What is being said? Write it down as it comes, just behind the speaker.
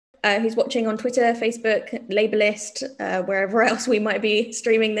who's watching on Twitter, Facebook, Labour List, wherever else we might be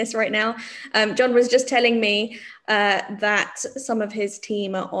streaming this right now. John was just telling me that some of his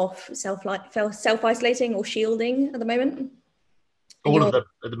team are off self-isolating or shielding at the moment. All of them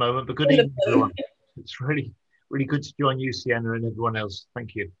at the moment, but good evening, everyone. It's really, really good to join you, Sienna, and everyone else.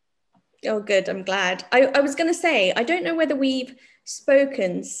 Thank you. Oh, good. I'm glad. I was going to say, I don't know whether we've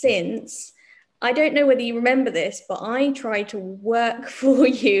spoken since. I don't know whether you remember this, but I tried to work for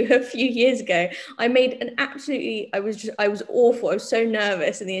you a few years ago. I made an I was awful. I was so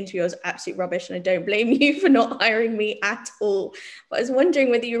nervous in the interview. I was absolute rubbish, and I don't blame you for not hiring me at all. But I was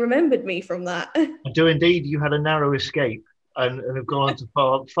wondering whether you remembered me from that. I do indeed. You had a narrow escape and have gone on to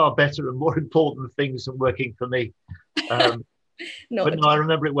far better and more important things than working for me. But no, I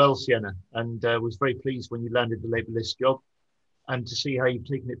remember it well, Sienna, and was very pleased when you landed the Labour List job, and to see how you've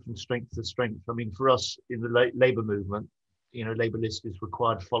taken it from strength to strength. I mean, for us in the Labour movement, you know, Labour List is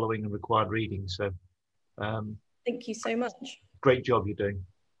required following and required reading. So thank you so much. Great job you're doing.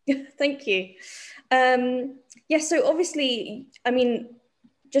 Thank you. So obviously, I mean,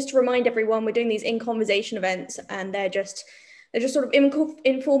 just to remind everyone, we're doing these in conversation events, and they're just sort of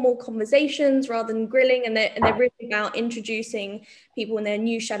informal conversations rather than grilling, and they're really about introducing people in their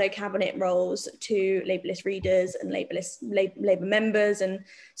new shadow cabinet roles to Labour List readers and Labour members and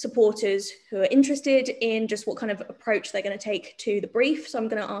supporters who are interested in just what kind of approach they're going to take to the brief. So I'm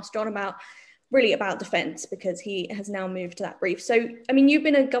going to ask John about defence, because he has now moved to that brief. So, I mean, you've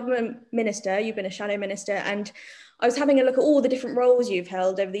been a government minister, you've been a shadow minister, and I was having a look at all the different roles you've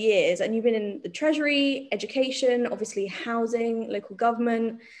held over the years, and you've been in the Treasury, education, obviously housing, local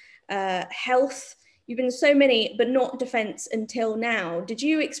government, health. You've been in so many, but not defence until now. Did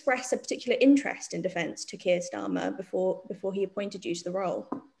you express a particular interest in defence to Keir Starmer before he appointed you to the role?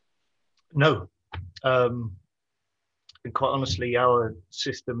 No. And quite honestly, our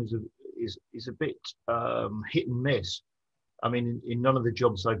system is a bit hit and miss. I mean, in none of the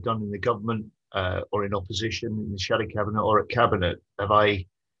jobs I've done in the government or in opposition, in the shadow cabinet or at cabinet, have I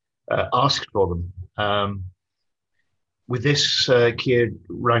asked for them. With this, Keir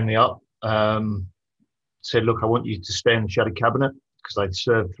rang me up, said, look, I want you to stay in the shadow cabinet because I'd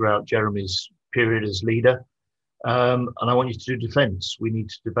served throughout Jeremy's period as leader. And I want you to do defence. We need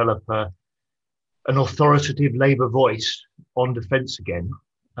to develop an authoritative Labour voice on defence again.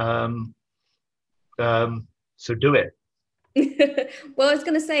 So do it. Well, I was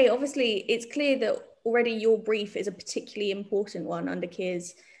going to say, obviously, it's clear that already your brief is a particularly important one under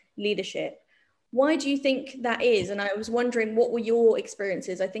Keir's leadership. Why do you think that is? And I was wondering, what were your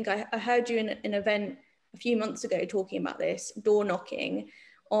experiences? I think I heard you in an event a few months ago talking about this, door knocking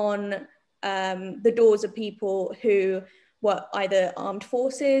on the doors of people who were either armed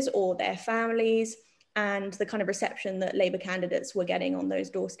forces or their families, and the kind of reception that Labour candidates were getting on those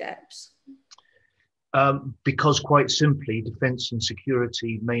doorsteps. Because quite simply, defence and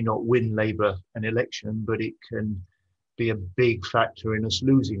security may not win Labour an election, but it can be a big factor in us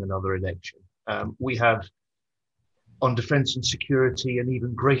losing another election. We have, on defence and security, an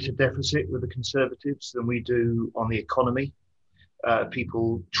even greater deficit with the Conservatives than we do on the economy.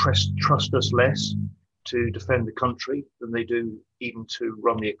 People trust us less to defend the country than they do even to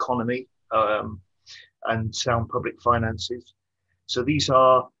run the economy and sound public finances. So these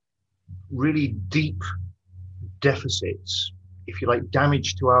are really deep deficits, if you like,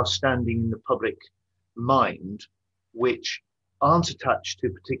 damage to our standing in the public mind, which aren't attached to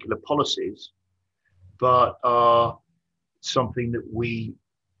particular policies, but are something that we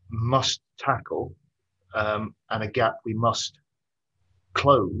must tackle and a gap we must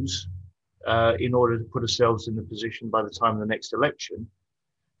close in order to put ourselves in the position by the time of the next election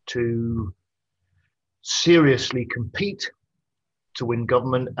to seriously compete to win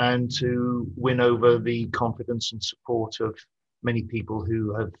government and to win over the confidence and support of many people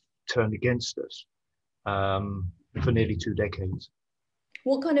who have turned against us for nearly 2 decades.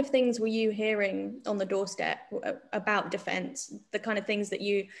 What kind of things were you hearing on the doorstep about defence? The kind of things that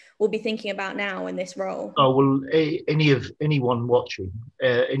you will be thinking about now in this role? Oh, well, anyone watching,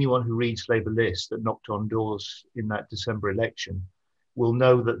 anyone who reads Labour List that knocked on doors in that December election will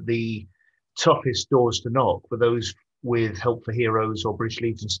know that the toughest doors to knock were those with Help for Heroes or British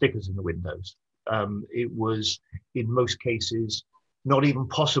Legion stickers in the windows. It was, in most cases, not even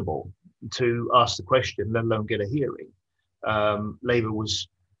possible to ask the question, let alone get a hearing. Labour was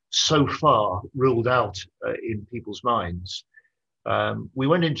so far ruled out in people's minds. We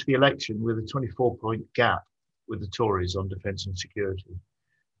went into the election with a 24-point gap with the Tories on defence and security.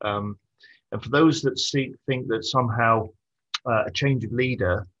 And for those that think that somehow a change of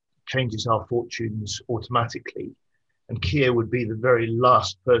leader changes our fortunes automatically, and Keir would be the very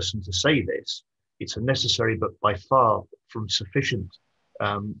last person to say this, it's a necessary but by far from sufficient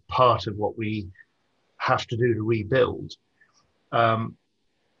part of what we have to do to rebuild.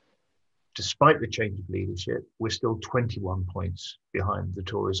 Despite the change of leadership, we're still 21 points behind the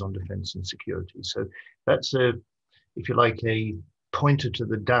Tories on defence and security. So that's if you like, a pointer to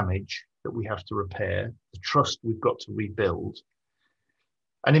the damage that we have to repair, the trust we've got to rebuild.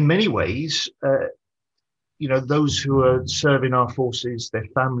 And in many ways, those who are serving our forces, their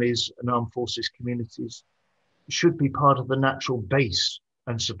families and armed forces communities should be part of the natural base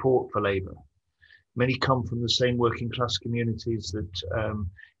and support for Labour. Many come from the same working class communities that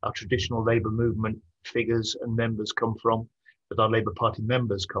our traditional Labour movement figures and members come from, that our Labour Party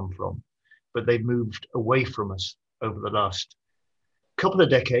members come from, but they've moved away from us over the last couple of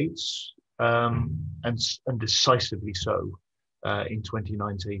decades, and decisively so in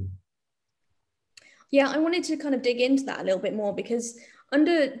 2019. Yeah, I wanted to kind of dig into that a little bit more, because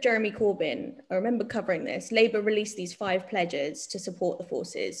under Jeremy Corbyn, I remember covering this, Labour released these 5 pledges to support the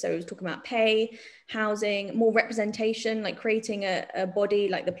forces. So it was talking about pay, housing, more representation, like creating a body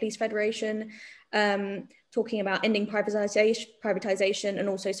like the Police Federation, talking about ending privatisation and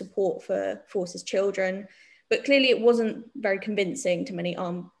also support for forces children. But clearly it wasn't very convincing to many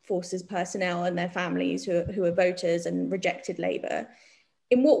armed forces personnel and their families who are voters and rejected Labour.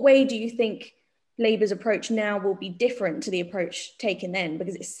 In what way do you think Labour's approach now will be different to the approach taken then?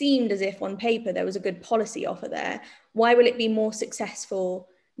 Because it seemed as if on paper there was a good policy offer there. Why will it be more successful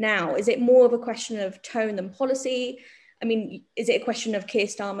now? Is it more of a question of tone than policy? I mean, is it a question of Keir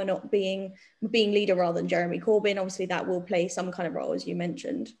Starmer not being leader rather than Jeremy Corbyn? Obviously that will play some kind of role, as you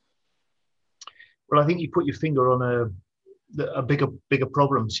mentioned. Well, I think you put your finger on a bigger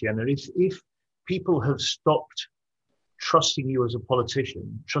problem, Sienna. If people have stopped trusting you as a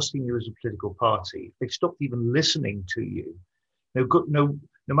politician, trusting you as a political party, they've stopped even listening to you. No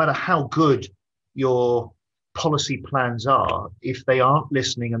matter how good your policy plans are, if they aren't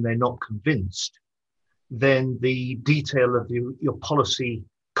listening and they're not convinced, then the detail of your policy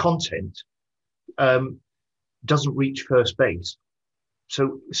content doesn't reach first base.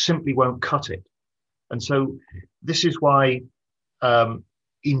 So simply won't cut it. And so this is why,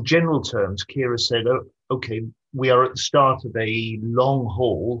 in general terms, Keir has said, oh, okay, we are at the start of a long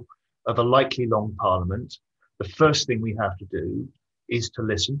haul of a likely long parliament. The first thing we have to do is to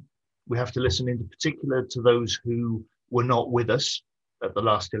listen. We have to listen in particular to those who were not with us at the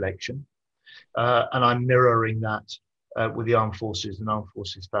last election. And I'm mirroring that with the armed forces and armed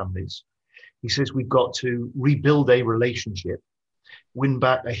forces families. He says we've got to rebuild a relationship, win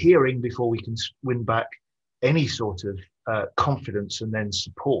back a hearing before we can win back any sort of confidence and then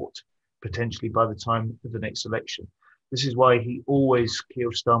support, potentially by the time of the next election. This is why Keir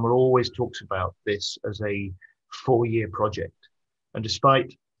Starmer always talks about this as a 4-year project. And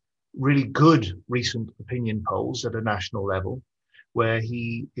despite really good recent opinion polls at a national level, where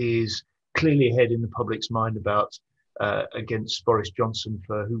he is clearly ahead in the public's mind about against Boris Johnson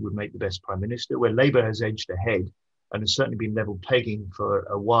for who would make the best prime minister, where Labour has edged ahead and has certainly been level pegging for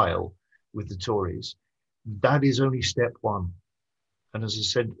a while with the Tories, that is only step one. And as I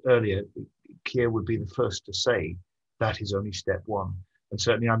said earlier, Keir would be the first to say that is only step one. And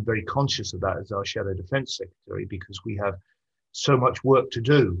certainly I'm very conscious of that as our Shadow Defence Secretary, because we have so much work to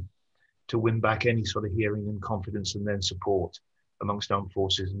do to win back any sort of hearing and confidence and then support amongst armed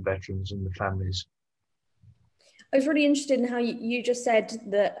forces and veterans and the families. I was really interested in how you just said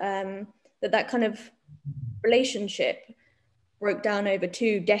that that kind of relationship broke down over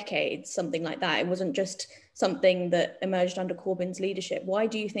 2 decades, something like that. It wasn't just something that emerged under Corbyn's leadership. Why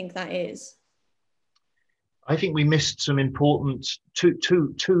do you think that is? I think we missed some important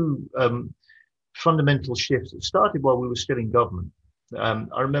two fundamental shifts. It started while we were still in government.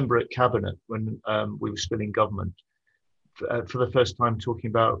 I remember at Cabinet when we were still in government, for the first time talking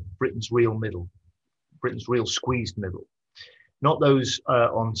about Britain's real middle, Britain's real squeezed middle. Not those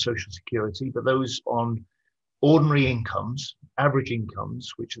on social security, but those on ordinary incomes, average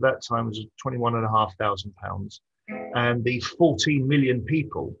incomes, which at that time was £21,500, and the 14 million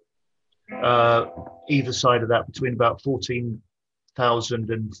people either side of that, between about 14,000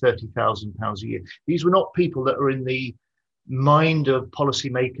 and 30,000 pounds a year. These were not people that are in the mind of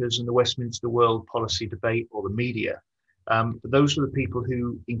policymakers and the Westminster World policy debate or the media. But those were the people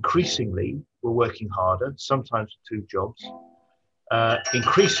who increasingly were working harder, sometimes for 2 jobs,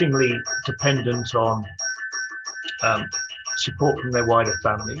 increasingly dependent on support from their wider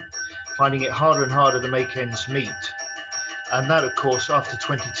family, finding it harder and harder to make ends meet. And that, of course, after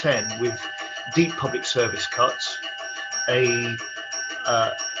 2010, with deep public service cuts, a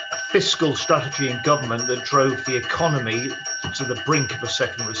fiscal strategy in government that drove the economy to the brink of a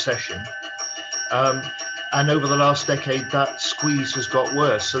second recession. And over the last decade, that squeeze has got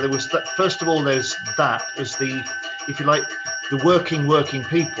worse. So there was that. First of all, there's that as the, if you like, the working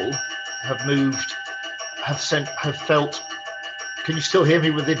people have moved, have felt. Can you still hear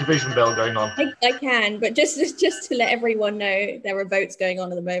me with the division bell going on? I can, but just to let everyone know, there are votes going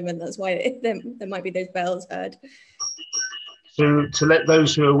on at the moment. That's why there might be those bells heard. To let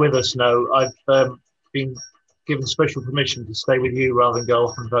those who are with us know, I've been given special permission to stay with you rather than go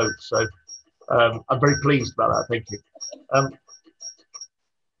off and vote. So I'm very pleased about that. Thank you.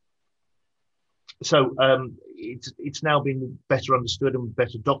 It's now been better understood and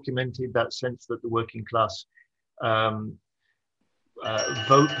better documented, that sense that the working class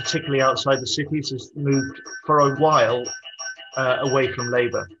vote, particularly outside the cities, has moved for a while away from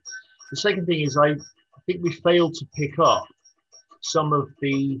Labour. The second thing is I think we failed to pick up some of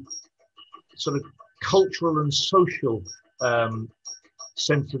the sort of cultural and social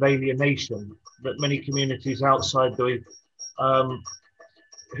sense of alienation that many communities outside the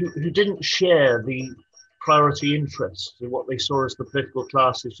who didn't share the priority interests in what they saw as the political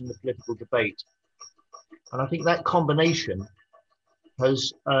classes in the political debate. And I think that combination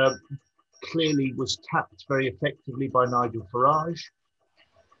has clearly was tapped very effectively by Nigel Farage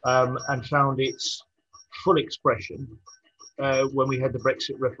and found its full expression when we had the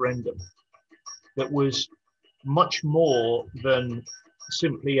Brexit referendum. That was much more than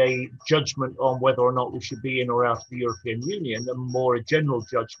simply a judgment on whether or not we should be in or out of the European Union, and more a general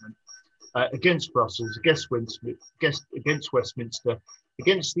judgment against Brussels, against Westminster,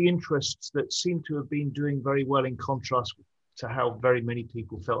 against the interests that seem to have been doing very well in contrast to how very many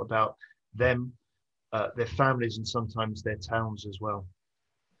people felt about them, their families, and sometimes their towns as well.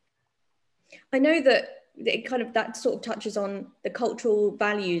 I know that that sort of touches on the cultural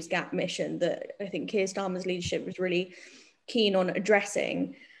values gap mission that I think Keir Starmer's leadership was really keen on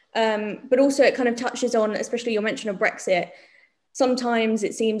addressing. But also it kind of touches on, especially your mention of Brexit, sometimes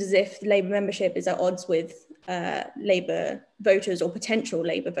it seems as if Labour membership is at odds with Labour voters or potential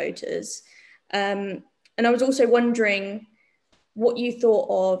Labour voters. And I was also wondering what you thought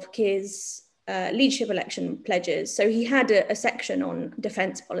of Keir's leadership election pledges. So he had a section on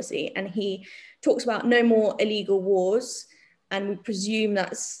defence policy, and he talks about no more illegal wars, and we presume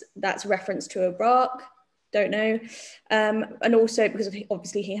that's reference to Iraq. Don't know. And also because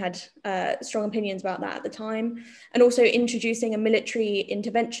obviously he had strong opinions about that at the time, and also introducing a military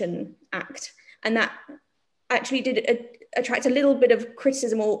intervention act. And that actually did attract a little bit of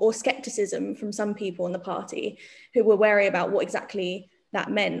criticism or skepticism from some people in the party who were wary about what exactly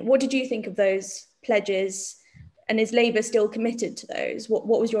that meant. What did you think of those pledges? And is Labour still committed to those? What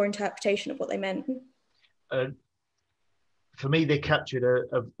was your interpretation of what they meant? For me, they captured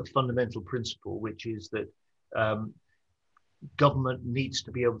a fundamental principle, which is that government needs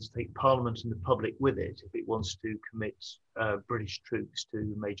to be able to take Parliament and the public with it if it wants to commit British troops to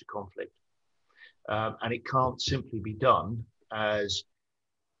a major conflict. And it can't simply be done as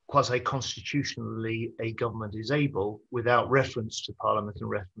quasi-constitutionally a government is able without reference to Parliament and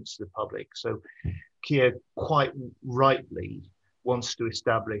reference to the public. So Keir quite rightly wants to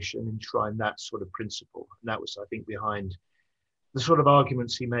establish and enshrine that sort of principle. And that was, I think, behind the sort of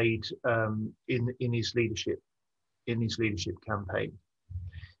arguments he made in his leadership campaign.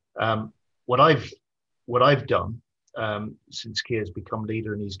 What I've done since Keir's become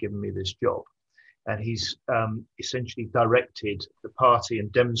leader and he's given me this job, and he's essentially directed the party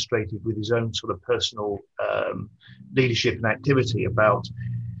and demonstrated with his own sort of personal leadership and activity about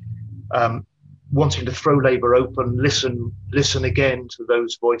wanting to throw Labour open, listen again to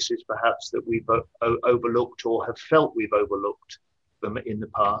those voices perhaps that we've overlooked or have felt we've overlooked them in the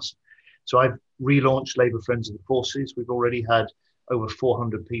past. So I've relaunched Labour Friends of the Forces. We've already had over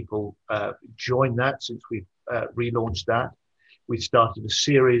 400 people join that since we've relaunched that. We've started a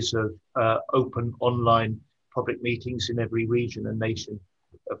series of open online public meetings in every region and nation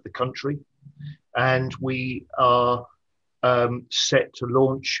of the country. And we are set to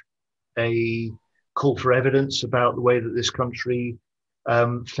launch a call for evidence about the way that this country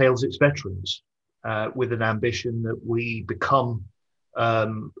fails its veterans, with an ambition that we become,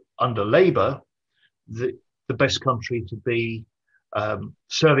 under Labour, the best country to be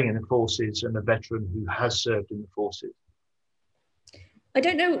serving in the forces and a veteran who has served in the forces. I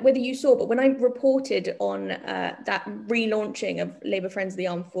don't know whether you saw, but when I reported on that relaunching of Labour Friends of the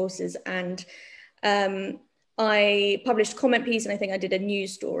Armed Forces and I published a comment piece, and I think I did a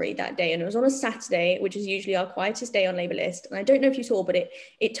news story that day, and it was on a Saturday, which is usually our quietest day on Labour List. And I don't know if you saw, but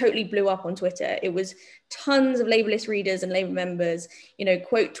it totally blew up on Twitter. It was tons of Labour List readers and Labour members,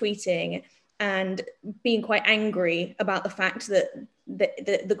 quote tweeting and being quite angry about the fact that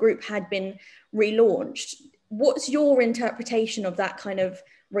the group had been relaunched. What's your interpretation of that kind of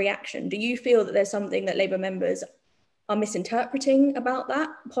reaction? Do you feel that there's something that Labour members are misinterpreting about that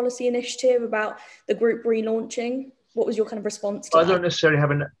policy initiative, about the group relaunching? What was your kind of response to that? I don't necessarily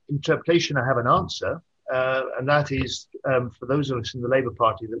have an interpretation, I have an answer. And that is, for those of us in the Labour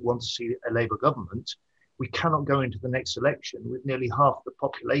Party that want to see a Labour government, we cannot go into the next election with nearly half the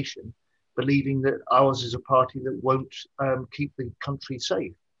population believing that ours is a party that won't keep the country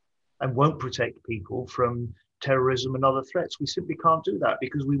safe and won't protect people from terrorism and other threats. We simply can't do that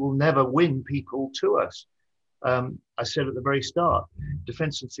because we will never win people to us. I said at the very start,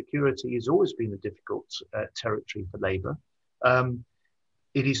 defence and security has always been a difficult territory for Labour.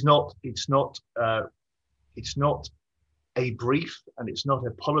 It's not a brief and it's not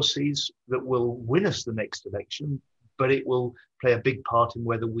a policies that will win us the next election, but it will play a big part in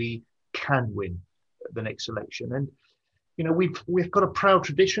whether we can win the next election. And we've got a proud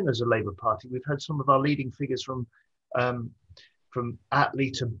tradition as a Labour Party. We've had some of our leading figures from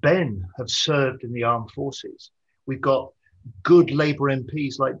Attlee to Ben have served in the armed forces. We've got good Labour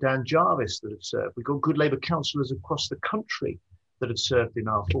MPs like Dan Jarvis that have served. We've got good Labour councillors across the country that have served in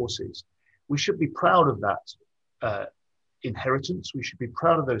our forces. We should be proud of that inheritance. We should be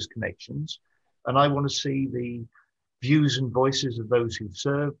proud of those connections. And I want to see the views and voices of those who've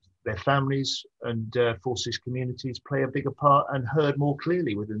served, their families and forces communities play a bigger part and heard more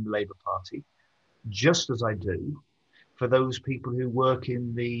clearly within the Labour Party, just as I do for those people who work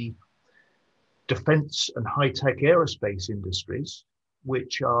in the defence and high-tech aerospace industries,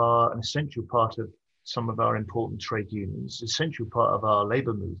 which are an essential part of some of our important trade unions, essential part of our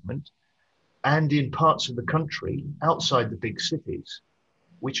labour movement, and in parts of the country outside the big cities,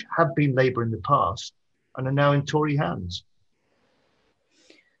 which have been Labour in the past and are now in Tory hands.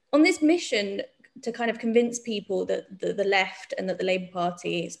 On this mission to kind of convince people that the left and that the Labour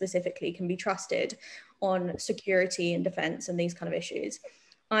Party specifically can be trusted on security and defence and these kind of issues,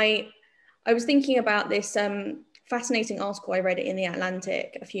 I was thinking about this fascinating article I read in The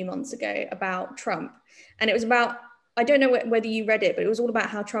Atlantic a few months ago about Trump. And it was about, I don't know whether you read it, but it was all about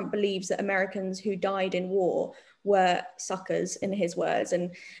how Trump believes that Americans who died in war were suckers, in his words,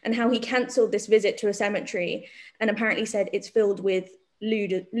 and how he cancelled this visit to a cemetery and apparently said it's filled with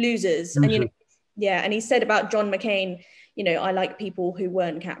losers. And and he said about John McCain, I like people who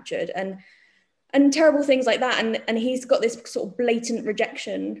weren't captured, and terrible things like that. And he's got this sort of blatant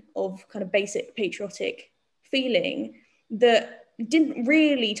rejection of kind of basic patriotic feeling that didn't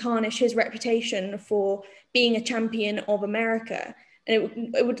really tarnish his reputation for being a champion of America. And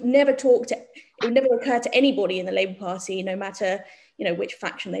it would never occur to anybody in the Labour Party, no matter which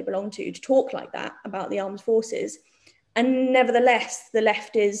faction they belong to talk like that about the armed forces. And nevertheless, the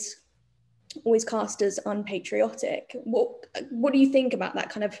left is always cast as unpatriotic. What do you think about that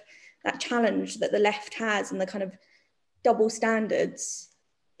kind of that challenge that the left has and the kind of double standards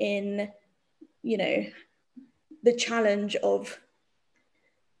in, the challenge of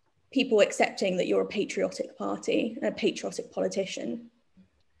people accepting that you're a patriotic party, a patriotic politician?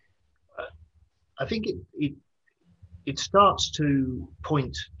 I think it starts to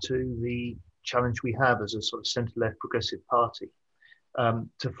point to the challenge we have as a sort of centre-left progressive party,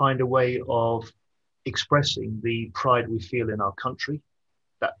 to find a way of expressing the pride we feel in our country,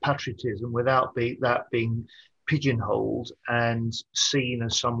 that patriotism, without that being pigeonholed and seen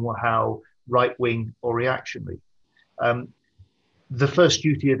as somehow right-wing or reactionary. The first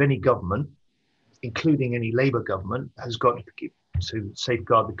duty of any government, including any Labour government, has got to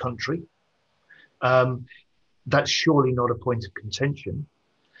safeguard the country. That's surely not a point of contention.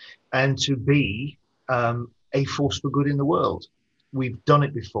 And to be a force for good in the world. We've done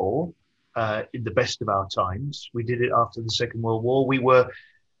it before in the best of our times. We did it after the Second World War. We were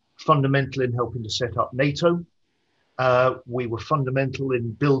fundamental in helping to set up NATO. We were fundamental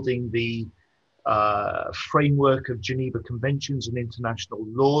in building the framework of Geneva Conventions and international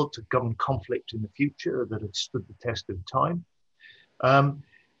law to govern conflict in the future that had stood the test of time.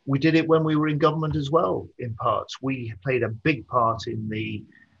 We did it when we were in government as well, in parts. We played a big part in the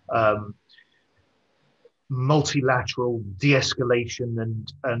multilateral de-escalation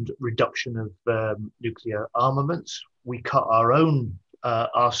and reduction of nuclear armaments. We cut our own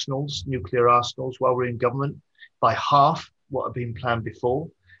nuclear arsenals while we were in government by half what had been planned before.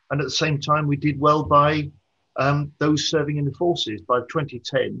 And at the same time, we did well by those serving in the forces. By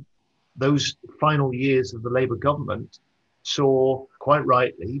 2010, those final years of the Labour government saw, quite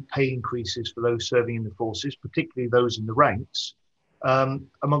rightly, pay increases for those serving in the forces, particularly those in the ranks,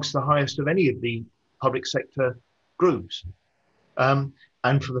 amongst the highest of any of the public sector groups.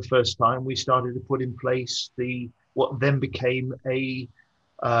 And for the first time, we started to put in place what then became a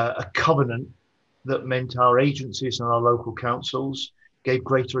covenant that meant our agencies and our local councils gave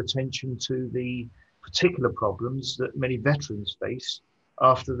greater attention to the particular problems that many veterans face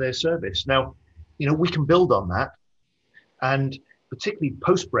after their service. Now, we can build on that, and particularly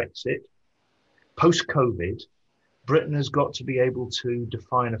post-Brexit, post-COVID, Britain has got to be able to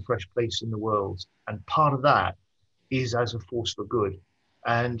define a fresh place in the world, and part of that is as a force for good.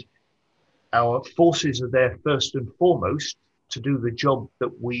 And our forces are there first and foremost to do the job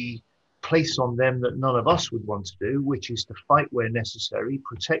that we place on them that none of us would want to do, which is to fight where necessary,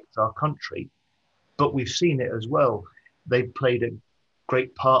 protect our country. But we've seen it as well. They've played a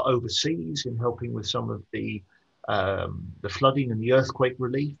great part overseas in helping with some of the flooding and the earthquake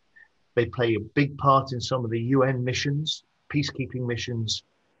relief. They play a big part in some of the UN missions, peacekeeping missions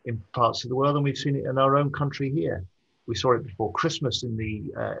in parts of the world, and we've seen it in our own country here. We saw it before Christmas in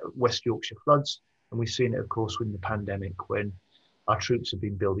the West Yorkshire floods, and we've seen it, of course, with the pandemic, when our troops have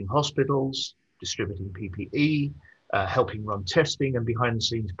been building hospitals, distributing PPE, helping run testing, and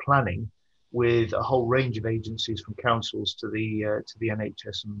behind-the-scenes planning with a whole range of agencies, from councils to the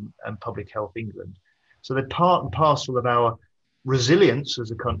NHS and Public Health England. So they're part and parcel of our resilience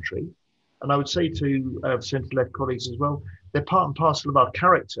as a country. And I would say to centre-left colleagues as well, they're part and parcel of our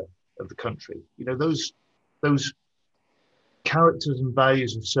character of the country. Those characters and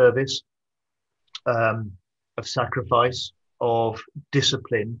values of service, of sacrifice, of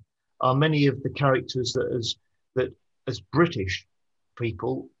discipline, are many of the characters that as British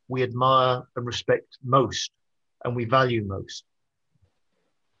people we admire and respect most, and we value most.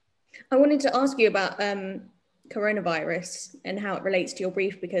 I wanted to ask you about coronavirus and how it relates to your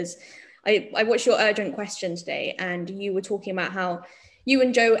brief, because I watched your urgent question today, and you were talking about how you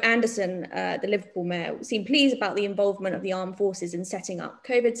and Joe Anderson, the Liverpool mayor, seem pleased about the involvement of the armed forces in setting up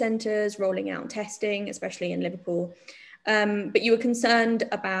COVID centres, rolling out testing, especially in Liverpool. But you were concerned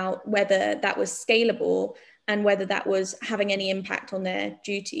about whether that was scalable and whether that was having any impact on their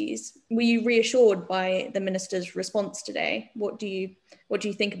duties. Were you reassured by the minister's response today? What do you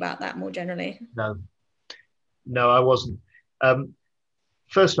think about that more generally? No, I wasn't.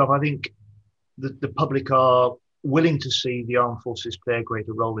 First off, I think the public are willing to see the armed forces play a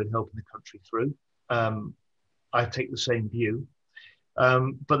greater role in helping the country through. I take the same view,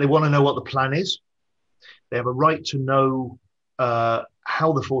 but they want to know what the plan is. They have a right to know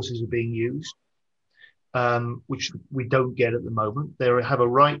how the forces are being used, which we don't get at the moment. They have a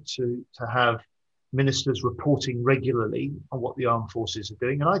right to have ministers reporting regularly on what the armed forces are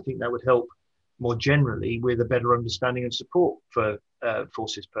doing. And I think that would help more generally with a better understanding and support for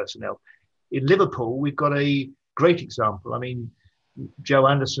forces personnel. In Liverpool, we've got a great example. I mean, Joe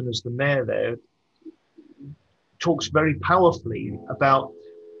Anderson, as the mayor there, talks very powerfully about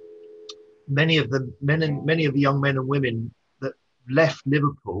many of the young men and women that left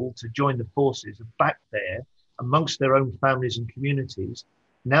Liverpool to join the forces are back there amongst their own families and communities,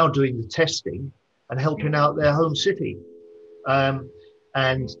 now doing the testing and helping out their home city.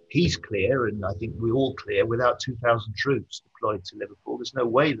 And he's clear, and I think we're all clear, without 2,000 troops deployed to Liverpool, there's no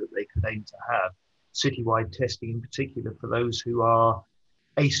way that they could aim to have citywide testing, in particular for those who are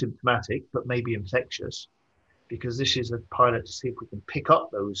asymptomatic but maybe infectious, because this is a pilot to see if we can pick up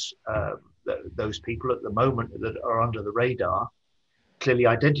those people at the moment that are under the radar, clearly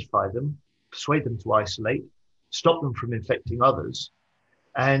identify them, persuade them to isolate, stop them from infecting others.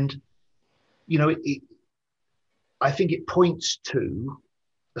 And, I think it points to,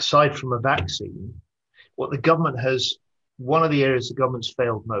 aside from a vaccine, what the government has, one of the areas the government's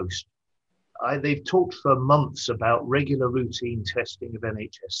failed most. They've talked for months about regular routine testing of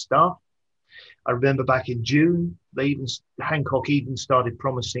NHS staff. I remember back in June, Hancock even started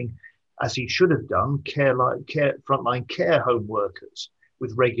promising, as he should have done, frontline care home workers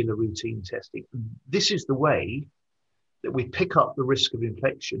with regular routine testing. This is the way that we pick up the risk of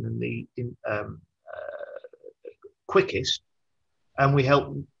infection and the quickest, and we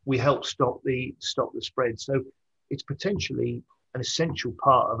help stop the spread. So it's potentially an essential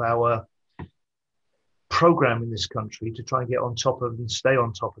part of our program in this country to try and get on top of and stay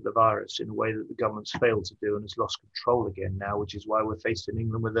on top of the virus in a way that the government's failed to do and has lost control again now, which is why we're faced in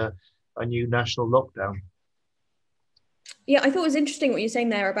England with a new national lockdown. Yeah, I thought it was interesting what you're saying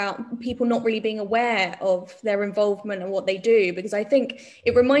there about people not really being aware of their involvement and what they do, because I think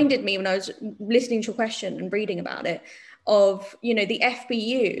it reminded me when I was listening to your question and reading about it of, you know, the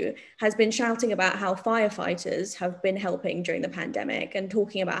FBU has been shouting about how firefighters have been helping during the pandemic and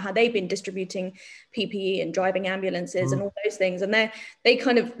talking about how they've been distributing PPE and driving ambulances and all those things. And they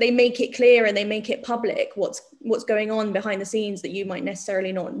make it clear and they make it public what's going on behind the scenes that you might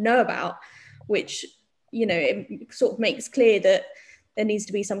necessarily not know about, which, you know, it sort of makes clear that there needs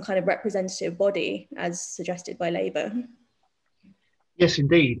to be some kind of representative body as suggested by Labour. Yes,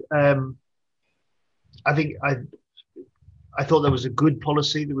 indeed. I thought that was a good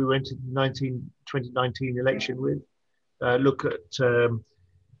policy that we went into the 2019 election with. Look at the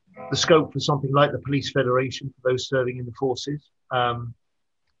scope for something like the Police Federation for those serving in the forces.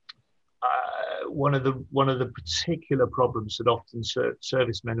 One of the particular problems that often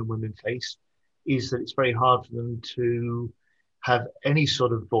servicemen and women face is that it's very hard for them to have any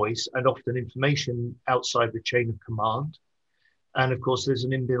sort of voice and often information outside the chain of command. And of course, there's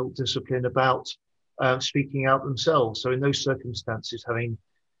an inbuilt discipline about speaking out themselves. So in those circumstances, having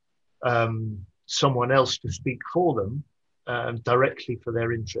someone else to speak for them directly for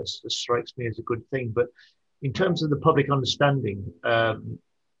their interests, this strikes me as a good thing. But in terms of the public understanding and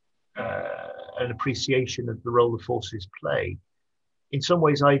appreciation of the role the forces play, in some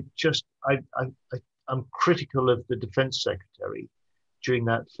ways, I'm critical of the Defence Secretary during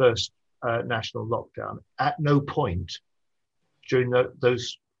that first national lockdown. At no point during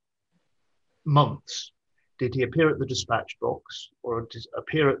those months did he appear at the dispatch box or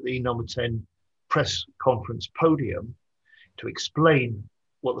appear at the number 10 press conference podium to explain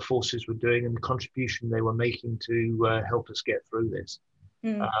what the forces were doing and the contribution they were making to help us get through this.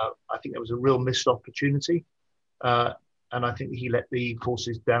 I think there was a real missed opportunity, and I think he let the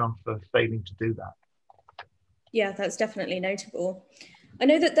forces down for failing to do that. Yeah, that's definitely notable. I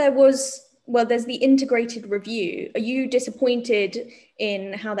know that there's the integrated review. Are you disappointed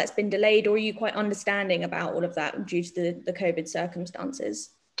in how that's been delayed, or are you quite understanding about all of that due to the COVID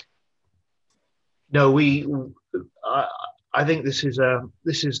circumstances? No, I think this is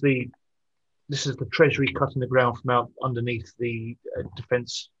the Treasury cutting the ground from out underneath the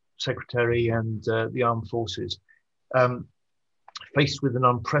Defence Secretary and the Armed Forces, faced with an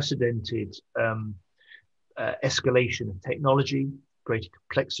unprecedented escalation of technology, greater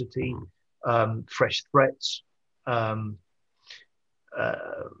complexity, fresh threats, and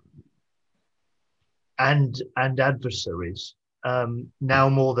adversaries. Now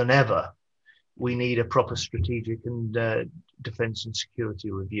more than ever, we need a proper strategic and defence and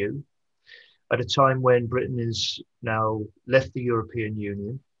security review at a time when Britain is now left the European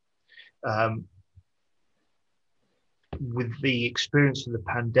Union. With the experience of the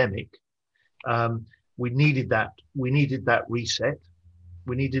pandemic, we needed that reset.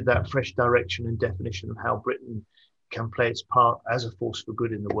 We needed that fresh direction and definition of how Britain can play its part as a force for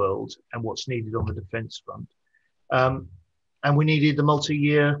good in the world and what's needed on the defence front. And we needed the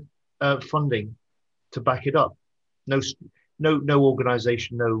multi-year funding to back it up. No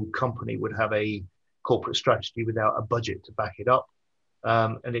organisation, no company would have a corporate strategy without a budget to back it up.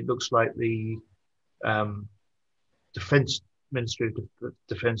 And it looks like the Ministry of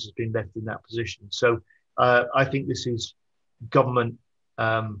Defence has been left in that position. So I think this is government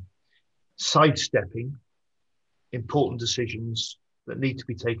sidestepping important decisions that need to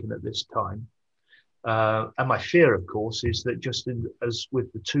be taken at this time. And my fear, of course, is that just as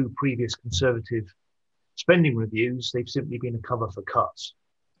with the two previous Conservative spending reviews, they've simply been a cover for cuts.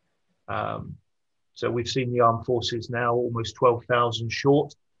 So we've seen the armed forces now almost 12,000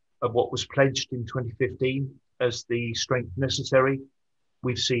 short of what was pledged in 2015 as the strength necessary.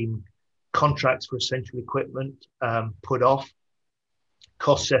 We've seen contracts for essential equipment put off,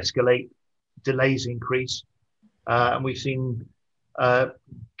 costs escalate, delays increase, and we've seen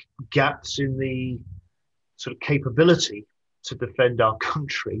gaps in the sort of capability to defend our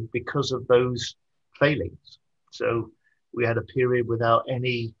country because of those failings. So we had a period without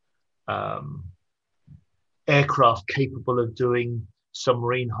any aircraft capable of doing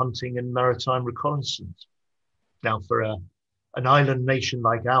submarine hunting and maritime reconnaissance. Now, for an island nation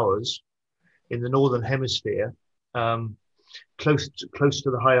like ours in the Northern Hemisphere, close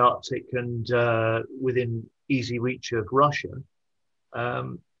to the high Arctic and within easy reach of Russia,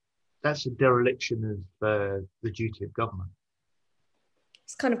 that's a dereliction of the duty of government.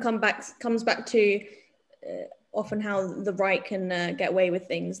 It's kind of comes back to often how the right can get away with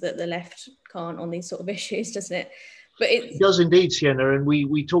things that the left can't on these sort of issues, doesn't it? But it does indeed, Sienna. And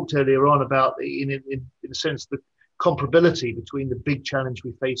we talked earlier on about, in a sense, the comparability between the big challenge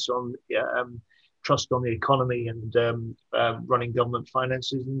we face on trust on the economy and running government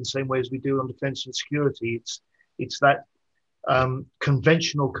finances in the same way as we do on defence and security. It's that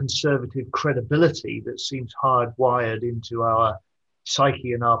conventional conservative credibility that seems hardwired into our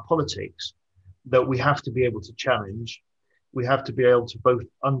psyche and our politics that we have to be able to challenge. We have to be able to both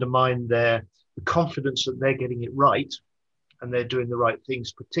undermine the confidence that they're getting it right and they're doing the right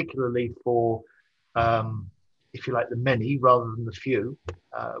things, particularly for, if you like, the many rather than the few,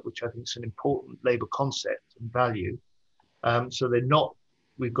 which I think is an important Labour concept and value. So they're not.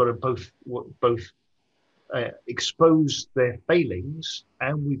 We've got to both expose their failings,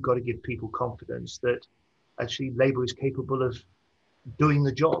 and we've got to give people confidence that actually Labour is capable of doing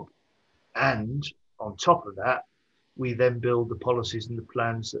the job. And on top of that, we then build the policies and the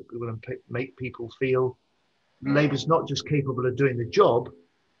plans that are going to make people feel Labour's not just capable of doing the job.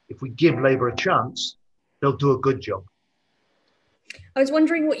 If we give Labour a chance, they'll do a good job. I was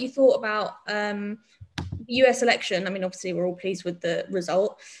wondering what you thought about the US election. I mean, obviously, we're all pleased with the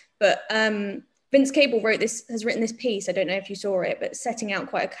result, but Vince Cable has written this piece. I don't know if you saw it, but setting out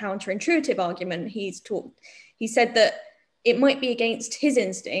quite a counterintuitive argument. He said that it might be against his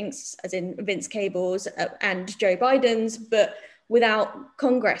instincts, as in Vince Cable's and Joe Biden's, but without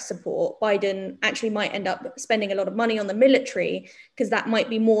Congress support, Biden actually might end up spending a lot of money on the military, because that might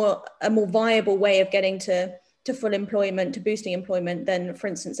be a more viable way of getting to full employment, to boosting employment, than, for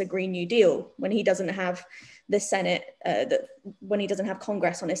instance, a Green New Deal, when he doesn't have the Senate, when he doesn't have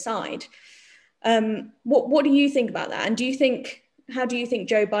Congress on his side. What do you think about that? And how do you think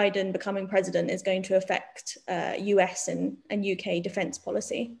Joe Biden becoming president is going to affect US and UK defence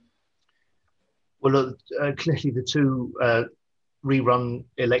policy? Well, clearly the two rerun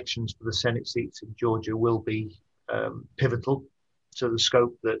elections for the Senate seats in Georgia will be pivotal to the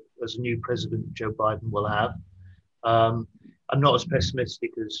scope that, as a new president, Joe Biden will have. I'm not as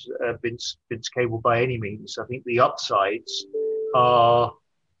pessimistic as Vince Cable by any means. I think the upsides are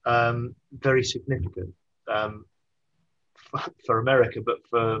very significant for America, but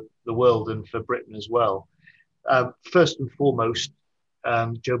for the world and for Britain as well. First and foremost,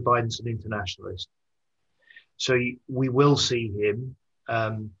 Joe Biden's an internationalist. So we will see him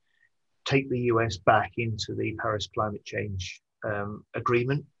take the US back into the Paris climate change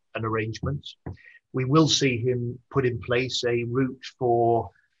agreement and arrangements. We will see him put in place a route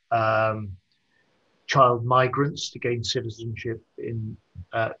for child migrants to gain citizenship in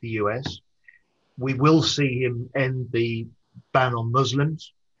the US. We will see him end the ban on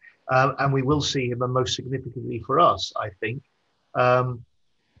Muslims. And we will see him, and most significantly for us, I think,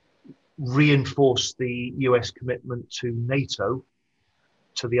 reinforce the US commitment to NATO,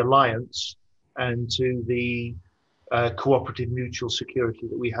 to the alliance, and to the cooperative mutual security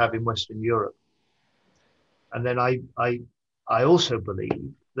that we have in Western Europe. And then I also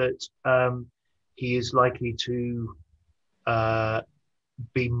believe that he is likely to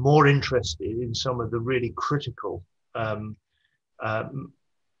be more interested in some of the really critical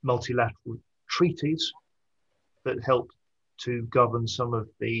multilateral treaties that help to govern some of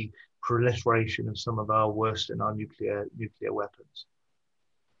the proliferation of some of our worst and our nuclear weapons.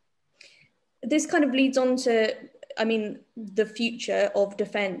 This kind of leads on to, the future of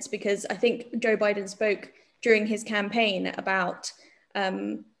defense, because I think Joe Biden spoke during his campaign about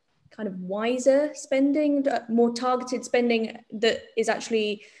kind of wiser spending, more targeted spending that is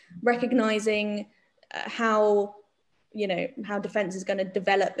actually recognizing how defense is going to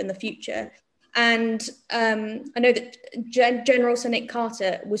develop in the future. And I know that General Sir Nick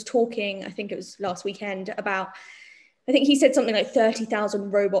Carter was talking, I think it was last weekend, about, I think he said something like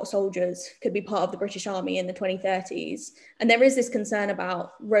 30,000 robot soldiers could be part of the British Army in the 2030s. And there is this concern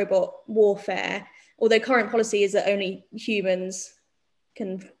about robot warfare, although current policy is that only humans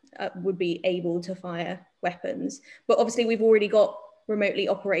would be able to fire weapons. But obviously we've already got remotely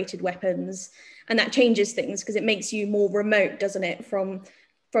operated weapons, and that changes things because it makes you more remote, doesn't it, from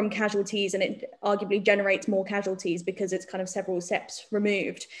casualties, and it arguably generates more casualties because it's kind of several steps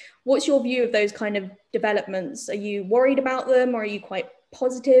removed. What's your view of those kind of developments? Are you worried about them, or are you quite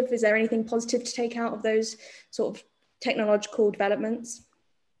positive? Is there anything positive to take out of those sort of technological developments?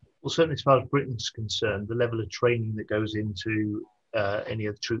 Well, certainly as far as Britain's concerned, the level of training that goes into any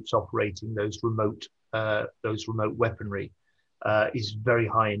of the troops operating those remote weaponry is very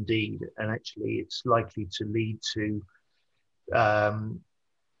high indeed, and actually it's likely to lead to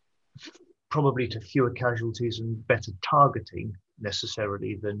probably to fewer casualties and better targeting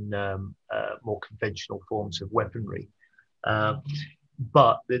necessarily than more conventional forms of weaponry.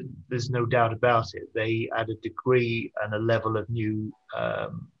 But there's no doubt about it. They add a degree and a level of new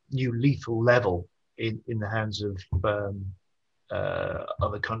lethal level in the hands of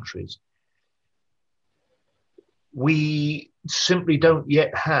other countries. We simply don't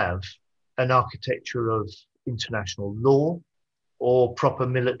yet have an architecture of international law or proper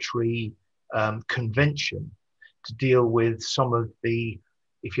military convention to deal with some of the,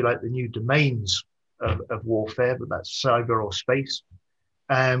 if you like, the new domains of warfare, but that's cyber or space.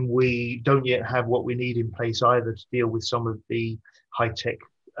 And we don't yet have what we need in place either to deal with some of the high-tech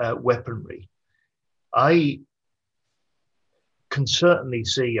weaponry. I can certainly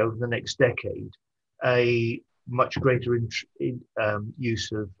see over the next decade a much greater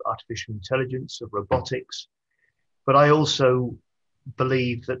use of artificial intelligence, of robotics. But I also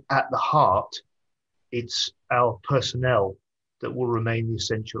believe that at the heart, it's our personnel that will remain the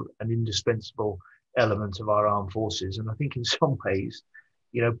essential and indispensable element of our armed forces. And I think in some ways,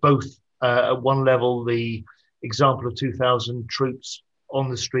 both at one level, the example of 2,000 troops on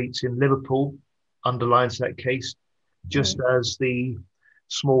the streets in Liverpool underlines that case, just as the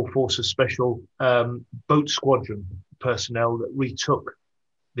small force of special boat squadron personnel that retook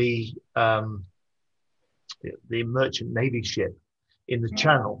the merchant navy ship in the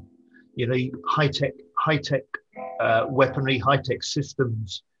Channel. High-tech weaponry, high-tech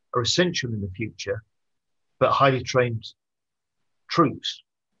systems are essential in the future, but highly trained troops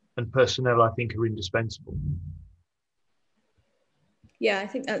and personnel, I think, are indispensable. Yeah, I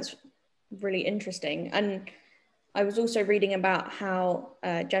think that's really interesting. And I was also reading about how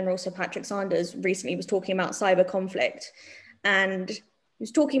General Sir Patrick Sanders recently was talking about cyber conflict, and he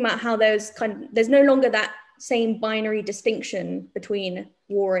was talking about how there's no longer that same binary distinction between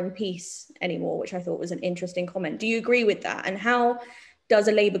war and peace anymore, which I thought was an interesting comment. Do you agree with that? And how does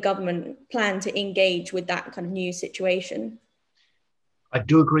a Labour government plan to engage with that kind of new situation? I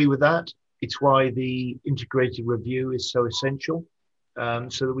do agree with that. It's why the integrated review is so essential,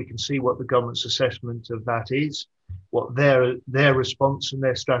 so that we can see what the government's assessment of that is, what their response and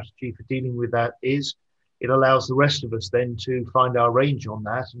their strategy for dealing with that is. It allows the rest of us then to find our range on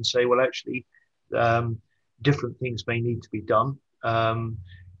that and say, well, actually, different things may need to be done.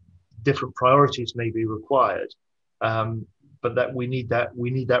 Different priorities may be required, but that we need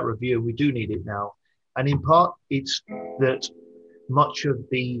that review. We do need it now, and in part, it's that much of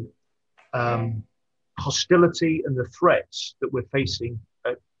the hostility and the threats that we're facing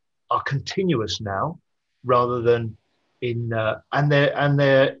are continuous now, rather than and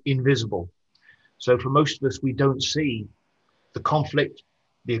they're invisible. So for most of us, we don't see the conflict,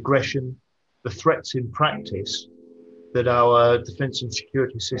 the aggression, the threats in practice that our defence and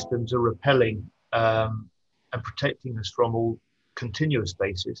security systems are repelling and protecting us from all continuous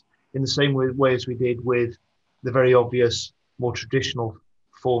basis, in the same way as we did with the very obvious, more traditional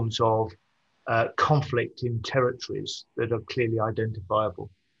forms of conflict in territories that are clearly identifiable.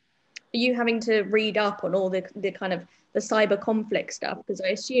 Are you having to read up on all the kind of the cyber conflict stuff? Because I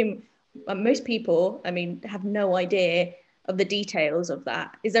assume most people, have no idea of the details of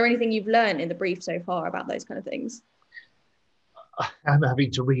that. Is there anything you've learned in the brief so far about those kind of things? I'm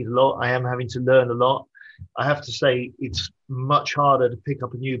having to read a lot. I am having to learn a lot. I have to say, it's much harder to pick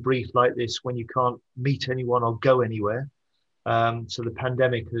up a new brief like this when you can't meet anyone or go anywhere. So the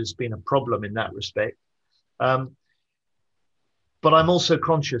pandemic has been a problem in that respect. But I'm also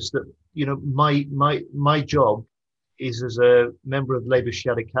conscious that, my job is as a member of Labour's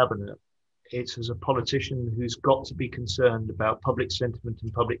shadow cabinet. It's as a politician who's got to be concerned about public sentiment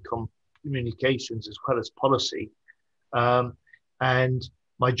and public communications as well as policy. And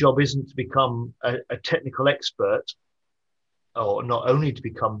my job isn't to become a technical expert, or not only to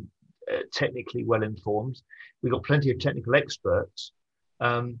become technically well informed. We've got plenty of technical experts.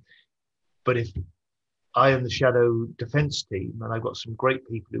 But if I am the shadow defence team, and I've got some great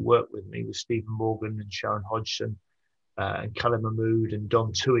people who work with me, with Stephen Morgan and Sharon Hodgson, and Callum Mahmood and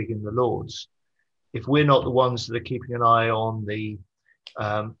Don Tuig in the Lords. If we're not the ones that are keeping an eye on the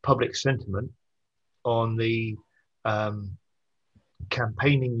public sentiment, on the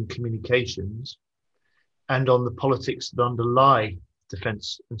campaigning and communications, and on the politics that underlie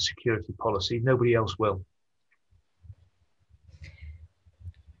defence and security policy, nobody else will.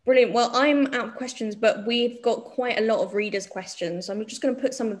 Brilliant. Well, I'm out of questions, but we've got quite a lot of readers' questions. So I'm just going to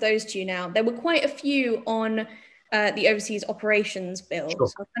put some of those to you now. There were quite a few on the Overseas Operations Bill. Sure.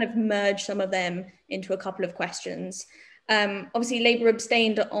 So I'll kind of merge some of them into a couple of questions. Obviously, Labour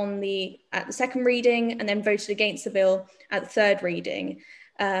abstained at the second reading and then voted against the bill at the third reading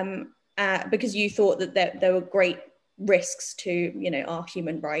because you thought that there were great risks to, our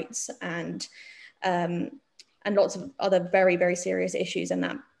human rights and lots of other very, very serious issues in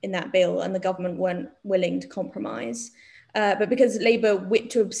that bill, and the government weren't willing to compromise. But because Labour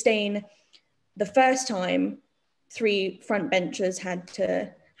whipped to abstain the first time, 3 frontbenchers had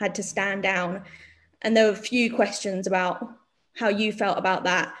to stand down, and there were a few questions about how you felt about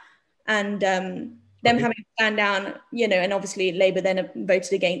that. And them having to stand down, you know, and obviously Labour then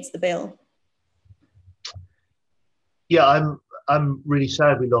voted against the bill. Yeah, I'm really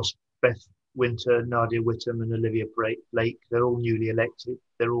sad we lost Beth Winter, Nadia Whittome, and Olivia Blake. They're all newly elected.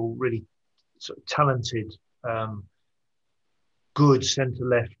 They're all really sort of talented, good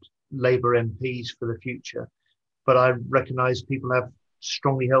centre-left Labour MPs for the future. But I recognise people have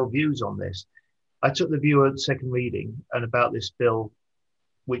strongly held views on this. I took the view at second reading and about this bill,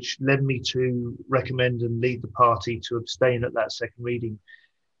 which led me to recommend and lead the party to abstain at that second reading,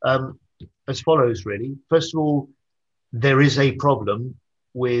 as follows, really. First of all, there is a problem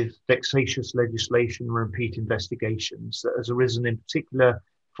with vexatious legislation and repeat investigations that has arisen in particular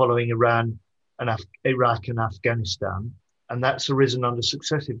following Iraq and Afghanistan. And that's arisen under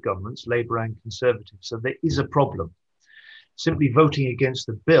successive governments, Labour and Conservative. So there is a problem. Simply voting against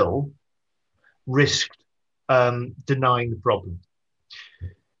the bill risked denying the problem.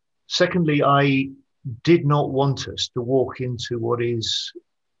 Secondly, I did not want us to walk into what is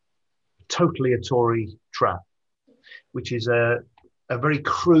totally a Tory trap, which is a very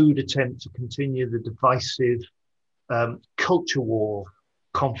crude attempt to continue the divisive culture war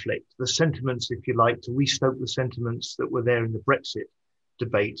conflict, the sentiments, if you like, to restoke the sentiments that were there in the Brexit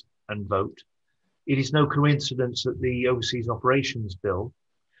debate and vote. It is no coincidence that the Overseas Operations Bill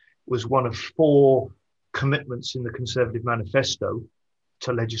was one of 4 commitments in the Conservative manifesto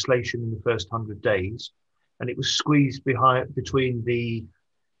to legislation in the first 100 days. And it was squeezed between the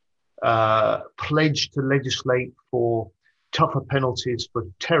pledge to legislate for tougher penalties for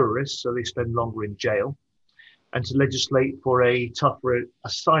terrorists so they spend longer in jail, and to legislate for a tougher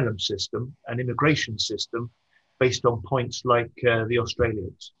asylum system and immigration system based on points like the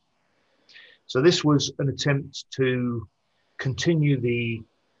Australians. So this was an attempt to continue the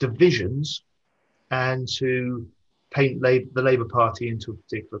divisions and to paint the Labour Party into a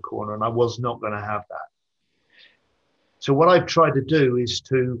particular corner, and I was not going to have that. So what I've tried to do is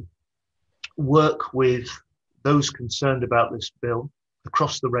to work with those concerned about this bill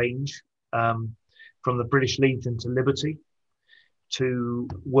across the range, from the British Legion to Liberty, to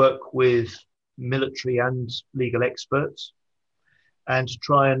work with military and legal experts, and to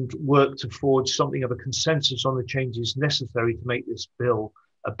try and work to forge something of a consensus on the changes necessary to make this bill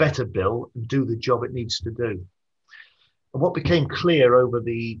a better bill and do the job it needs to do. And what became clear over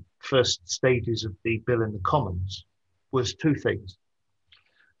the first stages of the bill in the Commons was 2 things.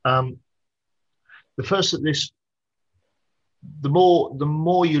 The first, that the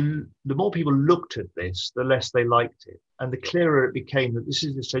more people looked at this, the less they liked it, and the clearer it became that this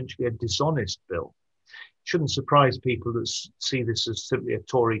is essentially a dishonest bill. It shouldn't surprise people that see this as simply a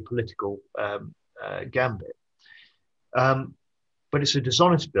Tory political gambit. But it's a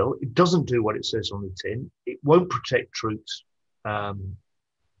dishonest bill. It doesn't do what it says on the tin. It won't protect troops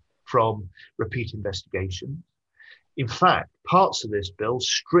from repeat investigation. In fact, parts of this bill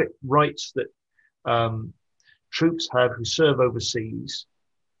strip rights that troops have who serve overseas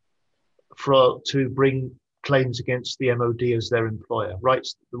to bring claims against the MOD as their employer,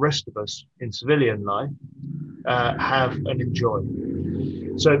 rights that the rest of us in civilian life have and enjoy.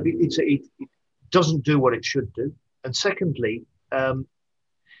 So it doesn't do what it should do. And secondly,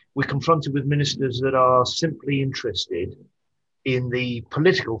 we're confronted with ministers that are simply interested in the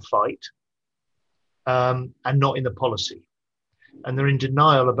political fight and not in the policy. And they're in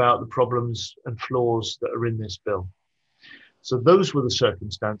denial about the problems and flaws that are in this bill. So those were the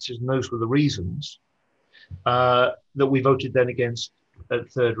circumstances and those were the reasons that we voted then against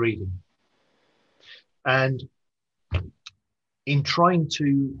at third reading. And in trying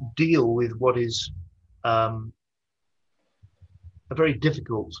to deal with what is a very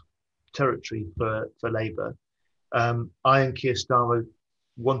difficult territory for Labour, I and Keir Starmer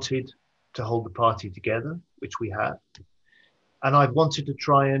wanted to hold the party together, which we have. And I've wanted to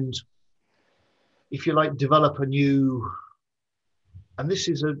try and, if you like, develop a new, and this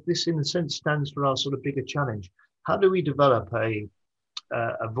in a sense stands for our sort of bigger challenge. How do we develop a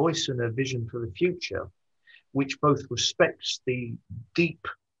voice and a vision for the future, which both respects the deep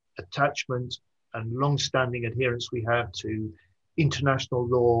attachment and long-standing adherence we have to international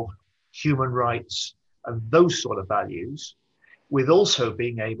law, human rights, and those sort of values, with also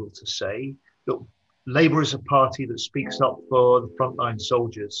being able to say that Labour is a party that speaks up for the frontline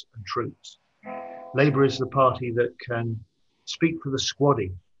soldiers and troops. Labour is the party that can speak for the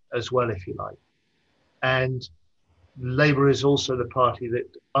squaddie as well, if you like. And Labour is also the party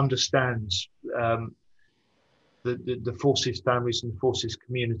that understands the forces families and forces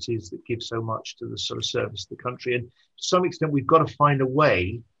communities that give so much to the sort of service of the country. And to some extent, we've got to find a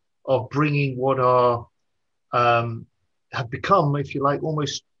way of bringing what are have become, if you like,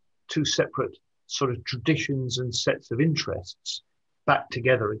 almost 2 separate sort of traditions and sets of interests back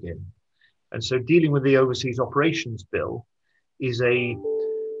together again. And so dealing with the Overseas Operations Bill is a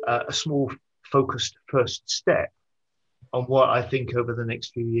small focused first step on what I think over the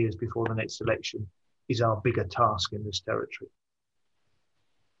next few years before the next election is our bigger task in this territory.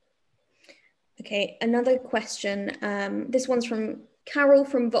 Okay, another question. This one's from Carol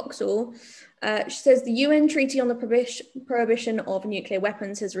from Vauxhall. She says the UN Treaty on the Prohibition of Nuclear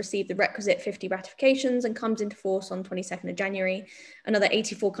Weapons has received the requisite 50 ratifications and comes into force on 22nd of January. Another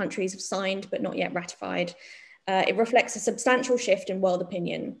 84 countries have signed but not yet ratified. It reflects a substantial shift in world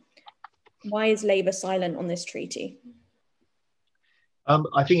opinion. Why is Labour silent on this treaty?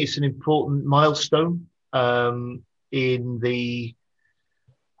 I think it's an important milestone in the,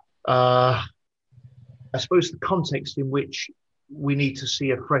 I suppose, the context in which we need to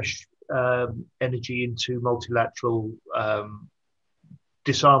see a fresh energy into multilateral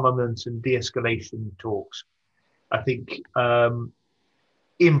disarmament and de-escalation talks. I think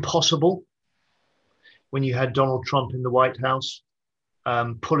impossible when you had Donald Trump in the White House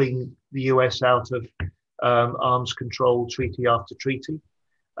pulling the US out of arms control treaty after treaty,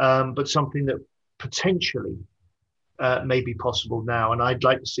 but something that potentially may be possible now. And I'd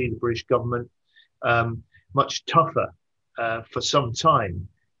like to see the British government much tougher for some time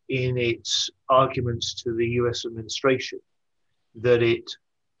in its arguments to the US administration that it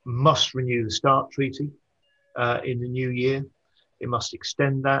must renew the START treaty in the new year. It must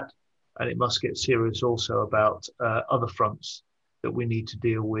extend that, and it must get serious also about other fronts that we need to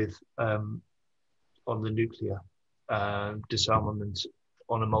deal with on the nuclear disarmament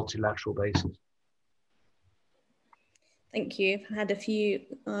on a multilateral basis. Thank you. I've had a few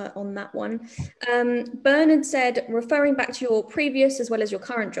on that one. Bernard said, referring back to your previous as well as your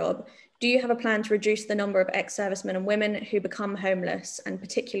current job, do you have a plan to reduce the number of ex-servicemen and women who become homeless, and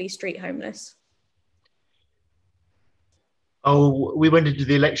particularly street homeless? Oh, we went into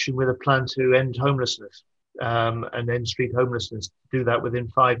the election with a plan to end homelessness and end street homelessness, do that within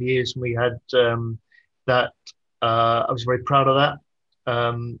 5 years. And we had that, I was very proud of that.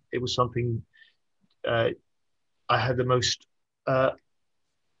 It was something I had the most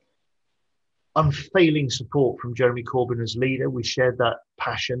unfailing support from Jeremy Corbyn as leader. We shared that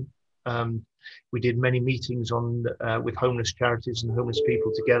passion. We did many meetings on with homeless charities and homeless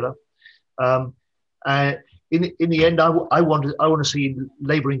people together. In the end, I want to see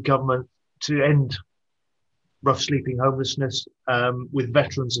Labour in government to end rough sleeping homelessness with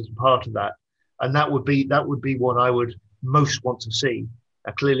veterans as part of that, and that would be what I would most want to see.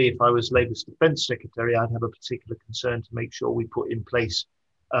 Clearly, if I was Labour's Defence Secretary, I'd have a particular concern to make sure we put in place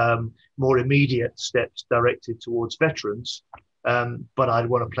more immediate steps directed towards veterans. But I'd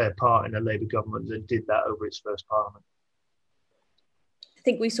want to play a part in a Labour government that did that over its first Parliament. I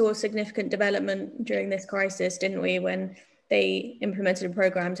think we saw a significant development during this crisis, didn't we, when they implemented a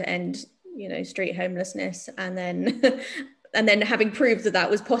programme to end, street homelessness, and then having proved that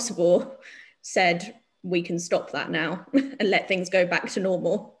that was possible, said we can stop that now and let things go back to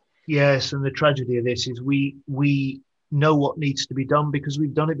normal. Yes, and the tragedy of this is we know what needs to be done because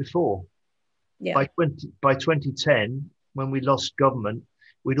we've done it before. Yeah. By 2010, when we lost government,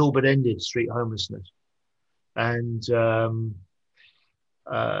 we'd all but ended street homelessness, and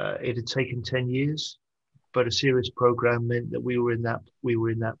it had taken 10 years, but a serious program meant that we were in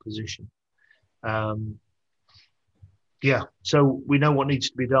that position. So we know what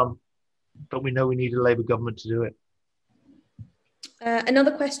needs to be done, but we know we need a Labour government to do it.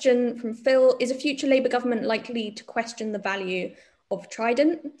 Another question from Phil: is a future Labour government likely to question the value of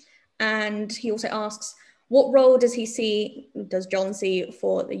Trident? And he also asks, what role does John see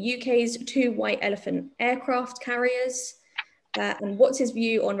for the UK's 2 White Elephant aircraft carriers? And what's his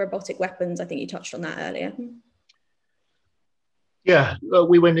view on robotic weapons? I think you touched on that earlier. Yeah,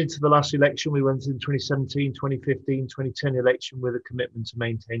 we went into the last election. We went in 2017, 2015, 2010 election with a commitment to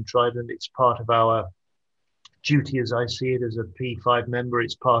maintain Trident. It's part of our duty, as I see it, as a P5 member.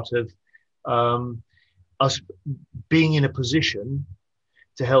 It's part of us being in a position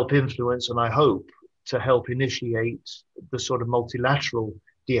to help influence, and I hope to help initiate the sort of multilateral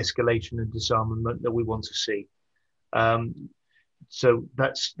de-escalation and disarmament that we want to see. So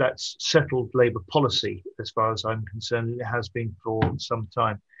that's settled Labour policy as far as I'm concerned, and it has been for some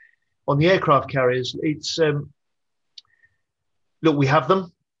time. On the aircraft carriers, it's look, we have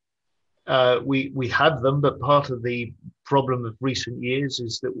them. We have them, but part of the problem of recent years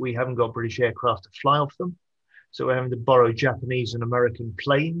is that we haven't got British aircraft to fly off them. So we're having to borrow Japanese and American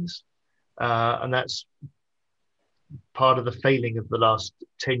planes, and that's part of the failing of the last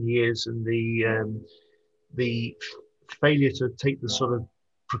 10 years and the failure to take the sort of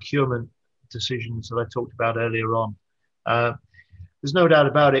procurement decisions that I talked about earlier on. There's no doubt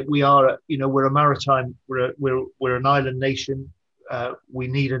about it. We are, we're a maritime, we're an island nation. We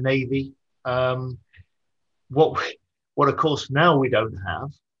need a navy. What of course now we don't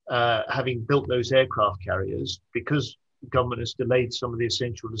have, having built those aircraft carriers, because the government has delayed some of the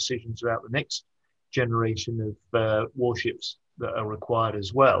essential decisions about the next generation of warships that are required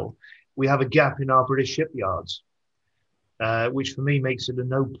as well. We have a gap in our British shipyards, which for me makes it a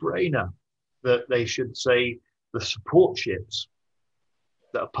no-brainer that they should say the support ships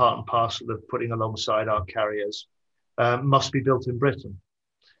that are part and parcel of putting alongside our carriers must be built in Britain.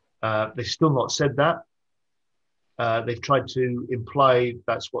 They've still not said that. They've tried to imply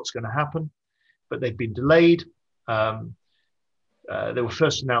that's what's going to happen, but they've been delayed. They were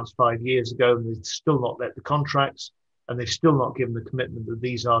first announced 5 years ago, and they've still not let the contracts, and they've still not given the commitment that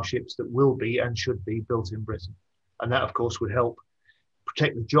these are ships that will be and should be built in Britain. And that, of course, would help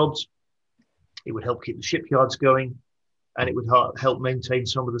protect the jobs. It would help keep the shipyards going, and it would help maintain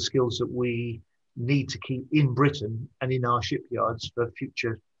some of the skills that we need to keep in Britain and in our shipyards for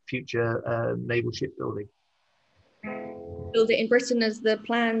future naval shipbuilding. Build it in Britain, as the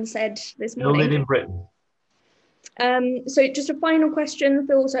plan said this morning. Build it in Britain. So just a final question.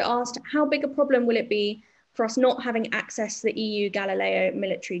 Phil also asked, how big a problem will it be for us not having access to the EU Galileo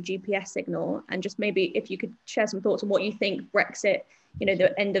military GPS signal? And just maybe if you could share some thoughts on what you think Brexit,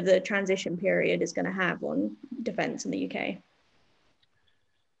 the end of the transition period, is going to have on defence in the UK.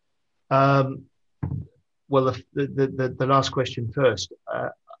 Well, the last question first.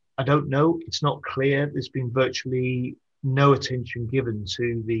 I don't know. It's not clear. There's been virtually no attention given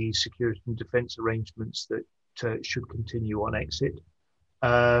to the security and defence arrangements that should continue on exit.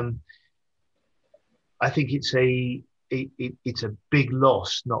 I think it's a big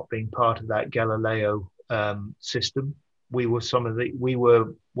loss not being part of that Galileo system. We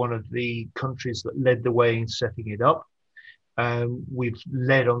were one of the countries that led the way in setting it up. We've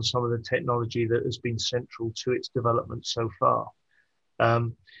led on some of the technology that has been central to its development so far.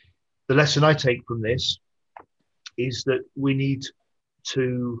 The lesson I take from this is that we need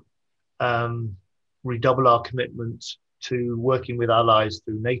to redouble our commitment to working with allies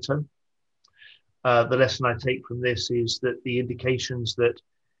through NATO. The lesson I take from this is that the indications that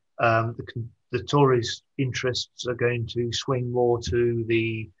the Tories' interests are going to swing more to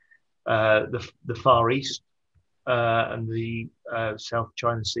the Far East and the South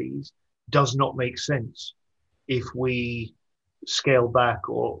China Seas does not make sense if we scale back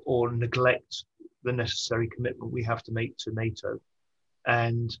or neglect the necessary commitment we have to make to NATO.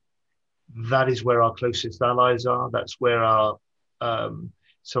 And that is where our closest allies are. That's where our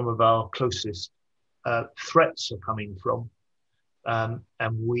some of our closest threats are coming from. And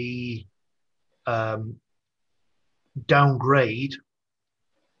we downgrade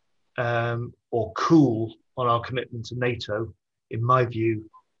or cool on our commitment to NATO, in my view,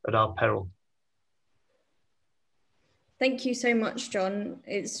 at our peril. Thank you so much, John.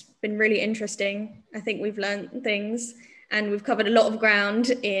 It's been really interesting. I think we've learned things and we've covered a lot of ground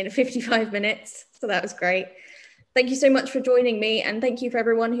in 55 minutes. So that was great. Thank you so much for joining me. And thank you for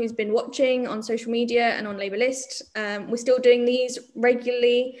everyone who's been watching on social media and on Labour List. We're still doing these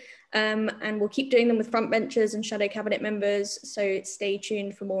regularly and we'll keep doing them with frontbenchers and shadow cabinet members. So stay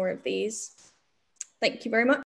tuned for more of these. Thank you very much.